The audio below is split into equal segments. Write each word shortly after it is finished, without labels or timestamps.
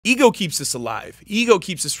ego keeps us alive. Ego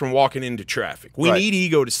keeps us from walking into traffic. We need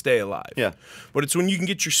ego to stay alive. Yeah. But it's when you can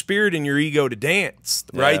get your spirit and your ego to dance,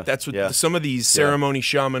 right? Yeah. That's what some of these ceremony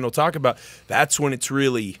shaman will talk about. That's when it's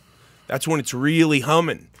really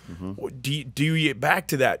humming. Do you get back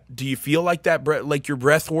to that? Do you feel like that, like your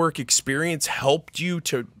breath work experience helped you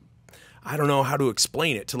to, I don't know how to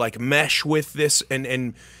explain it, to like mesh with this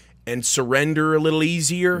and surrender a little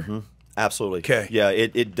easier? Absolutely. Okay. Yeah,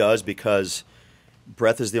 it does, because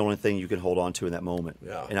breath is the only thing you can hold on to in that moment.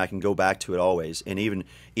 Yeah. And I can go back to it always. And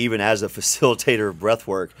even as a facilitator of breath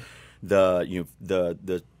work,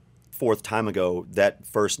 the fourth time ago, that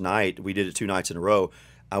first night, we did it 2 nights in a row,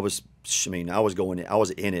 I was in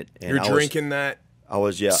it. And You're drinking that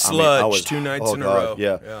sludge 2 nights in a row.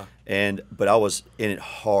 Yeah. But I was in it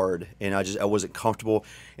hard, and I wasn't comfortable,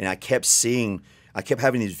 and I kept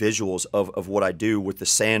having these visuals of what I do with the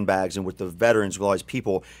sandbags and with the veterans, with all these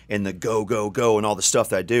people, and the go, go, go, and all the stuff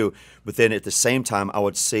that I do. But then at the same time, I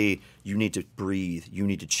would say, you need to breathe. You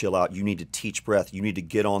need to chill out. You need to teach breath. You need to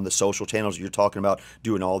get on the social channels you're talking about,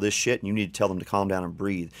 doing all this shit, and you need to tell them to calm down and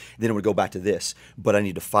breathe. And then it would go back to this, but I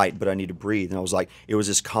need to fight, but I need to breathe. And I was like, it was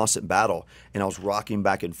this constant battle, and I was rocking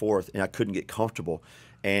back and forth, and I couldn't get comfortable.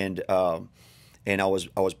 And I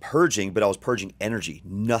was purging, but I was purging energy.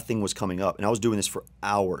 Nothing was coming up, and I was doing this for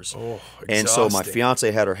hours. And so my fiance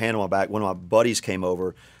had her hand on my back. One of my buddies came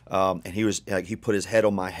over, and he put his head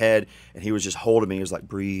on my head, and he was just holding me. He was like,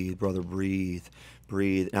 "Breathe, brother, breathe,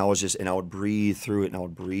 breathe." And I would breathe through it, and I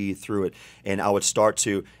would breathe through it, and I would start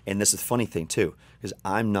to. And this is the funny thing too, because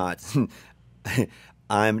I'm not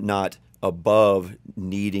above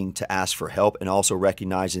needing to ask for help, and also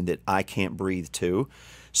recognizing that I can't breathe too.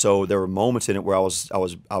 So there were moments in it where I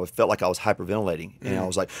felt like I was hyperventilating, and I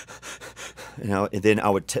was like, and then I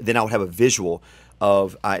would have a visual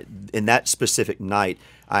of in that specific night,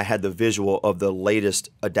 I had the visual of the latest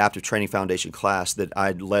Adaptive Training Foundation class that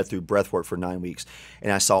I'd led through breathwork for 9 weeks,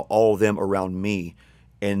 and I saw all of them around me,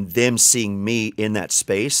 and them seeing me in that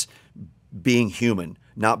space, being human,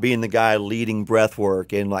 not being the guy leading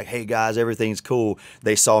breathwork and like, hey guys, everything's cool.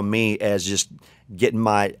 They saw me as just getting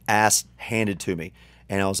my ass handed to me.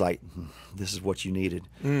 And I was like, this is what you needed.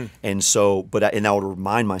 And so, and I would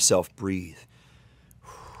remind myself, breathe.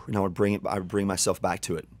 And I would bring myself back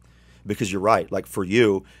to it. Because you're right, like for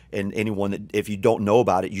you and anyone that, if you don't know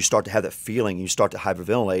about it, you start to have that feeling, you start to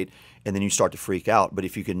hyperventilate, and then you start to freak out. But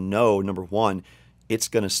if you can know, number one, it's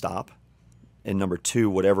going to stop. And number two,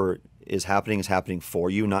 whatever is happening for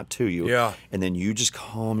you, not to you. Yeah. And then you just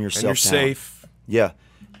calm yourself down. And you're safe. Yeah.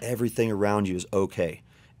 Everything around you is okay.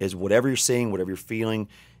 Is whatever you're seeing, whatever you're feeling,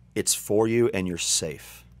 it's for you, and you're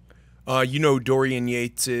safe. You know who Dorian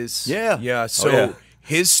Yates is? Yeah. Yeah. So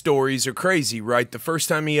his stories are crazy, right? The first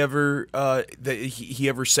time he ever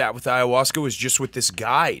sat with ayahuasca was just with this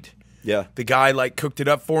guide. Yeah. The guy like cooked it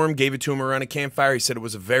up for him, gave it to him around a campfire. He said it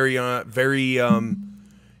was it's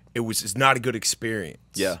not a good experience.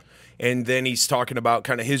 Yeah. And then he's talking about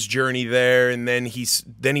kind of his journey there, and then he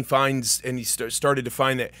started to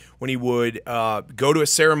find that when he would go to a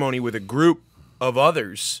ceremony with a group of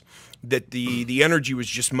others, that the energy was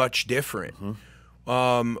just much different.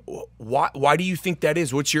 Why do you think that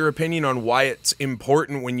is? What's your opinion on why it's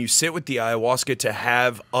important when you sit with the ayahuasca to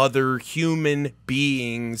have other human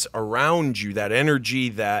beings around you? That energy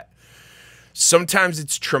that. Sometimes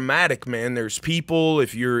it's traumatic, man. There's people,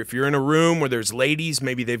 if you're in a room where there's ladies,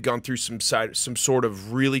 maybe they've gone through some sort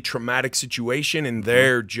of really traumatic situation, and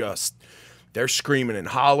they're screaming and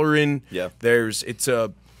hollering. Yeah.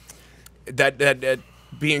 That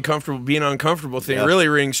being comfortable, being uncomfortable thing really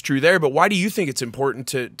rings true there. But why do you think it's important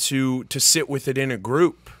to sit with it in a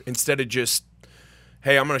group instead of just,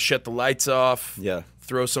 hey, I'm gonna shut the lights off. Yeah.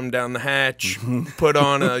 Throw some down the hatch, put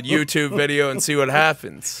on a YouTube video, and see what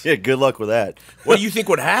happens. Yeah, good luck with that. What do you think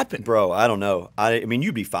would happen? Bro, I don't know. I mean,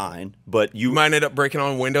 you'd be fine, but you might end up breaking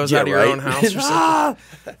on windows out of your own house or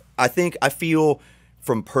something. I feel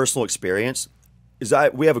from personal experience,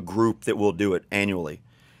 we have a group that will do it annually.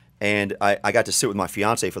 And I got to sit with my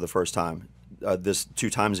fiance for the first time, 2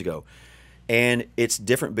 times ago. And it's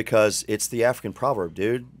different because it's the African proverb,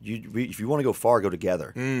 dude. If you want to go far, go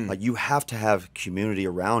together. Like, you have to have community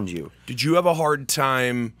around you. Did you have a hard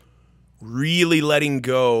time really letting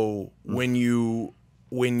go when you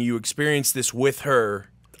experienced this with her?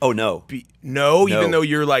 Oh no. No, even though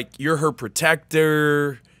you're her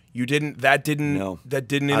protector, that didn't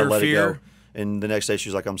interfere. I let it go. And the next day,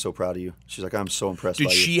 she's like, "I'm so proud of you." She's like, "I'm so impressed by you."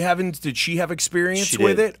 Did she have experience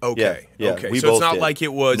with it? Okay, yeah. Okay. We So both it's not did. like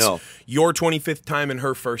it was your 25th time and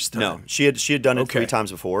her first time. No, she had done it 3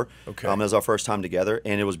 times before. Okay, it was our first time together,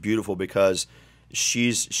 and it was beautiful because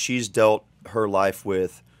she's dealt her life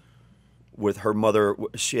with with her mother.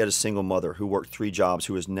 She had a single mother who worked 3 jobs,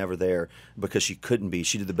 who was never there because she couldn't be.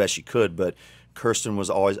 She did the best she could, but Kirsten was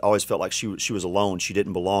always felt like she was alone. She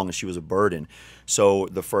didn't belong, and she was a burden. So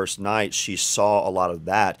the first night, she saw a lot of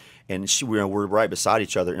that, and we're right beside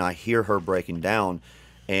each other, and I hear her breaking down,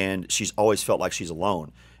 and she's always felt like she's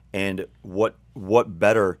alone. And what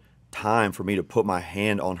better time for me to put my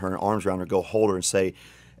hand on her and arms around her, go hold her, and say,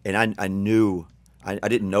 and I knew, I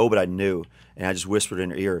didn't know, but I knew, and I just whispered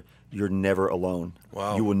in her ear, "You're never alone.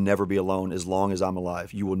 Wow. You will never be alone as long as I'm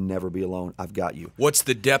alive. You will never be alone. I've got you." What's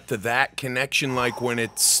the depth of that connection like when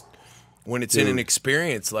it's Dude, in an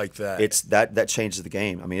experience like that? It's that changes the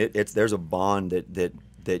game. I mean, there's a bond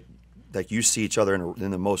that you see each other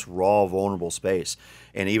in the most raw, vulnerable space,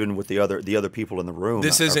 and even with the other people in the room.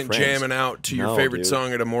 This isn't friends. jamming out to your No, favorite dude.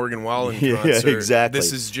 song at a Morgan Wallen Yeah, concert. exactly.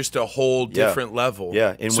 This is just a whole different level.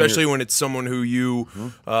 Yeah, and especially when it's someone who you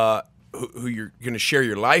who you're going to share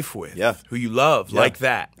your life with. Yeah. Who you love like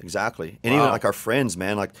that. Exactly. And Wow. even like our friends,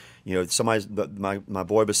 man, like, you know, my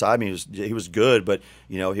boy beside me, he was good, but,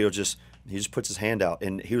 you know, he just puts his hand out,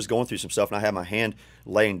 and he was going through some stuff, and I had my hand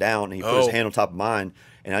laying down, and he put his hand on top of mine,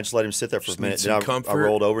 and I just let him sit there for a minute. Then I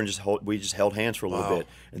rolled over and we just held hands for a little bit.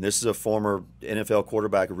 And this is a former NFL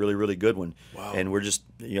quarterback, a really, really good one. Wow. And we're just,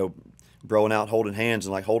 you know, broing out, holding hands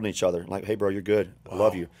and like holding each other. Like, "Hey bro, you're good. I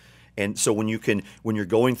love you." And so when you're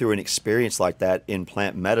going through an experience like that in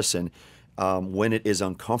plant medicine, when it is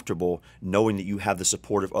uncomfortable, knowing that you have the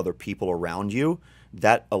support of other people around you,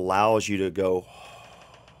 that allows you to go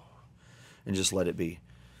and just let it be.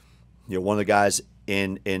 You know, one of the guys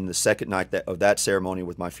in the second night of that ceremony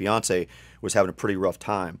with my fiance was having a pretty rough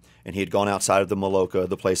time, and he had gone outside of the Maloka,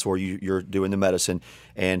 the place where you're doing the medicine,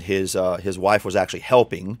 and his wife was actually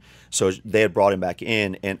helping, so they had brought him back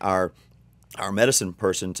in, and our medicine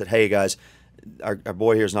person said, "Hey guys, our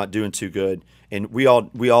boy here is not doing too good," and we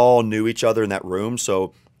all knew each other in that room,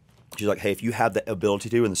 so she's like, "Hey, if you have the ability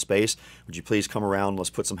to in the space, would you please come around? Let's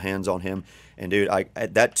put some hands on him." And dude,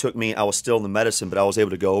 that took me. I was still in the medicine, but I was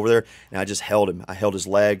able to go over there, and I just held him. I held his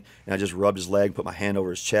leg, and I just rubbed his leg, put my hand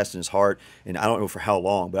over his chest and his heart, and I don't know for how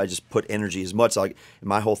long, but I just put energy as much. Like,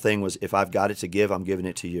 my whole thing was, if I've got it to give, I'm giving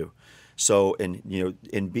it to you. So, and you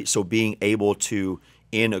know, so being able to,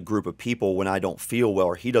 in a group of people, when I don't feel well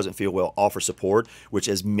or he doesn't feel well, offer support, which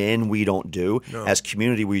as men we don't do, as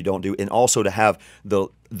community we don't do, and also to have the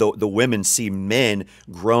women see men,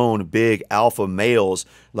 grown, big alpha males,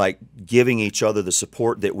 like giving each other the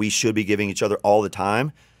support that we should be giving each other all the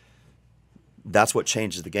time. That's what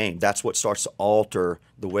changes the game. That's what starts to alter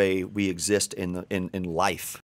the way we exist in life.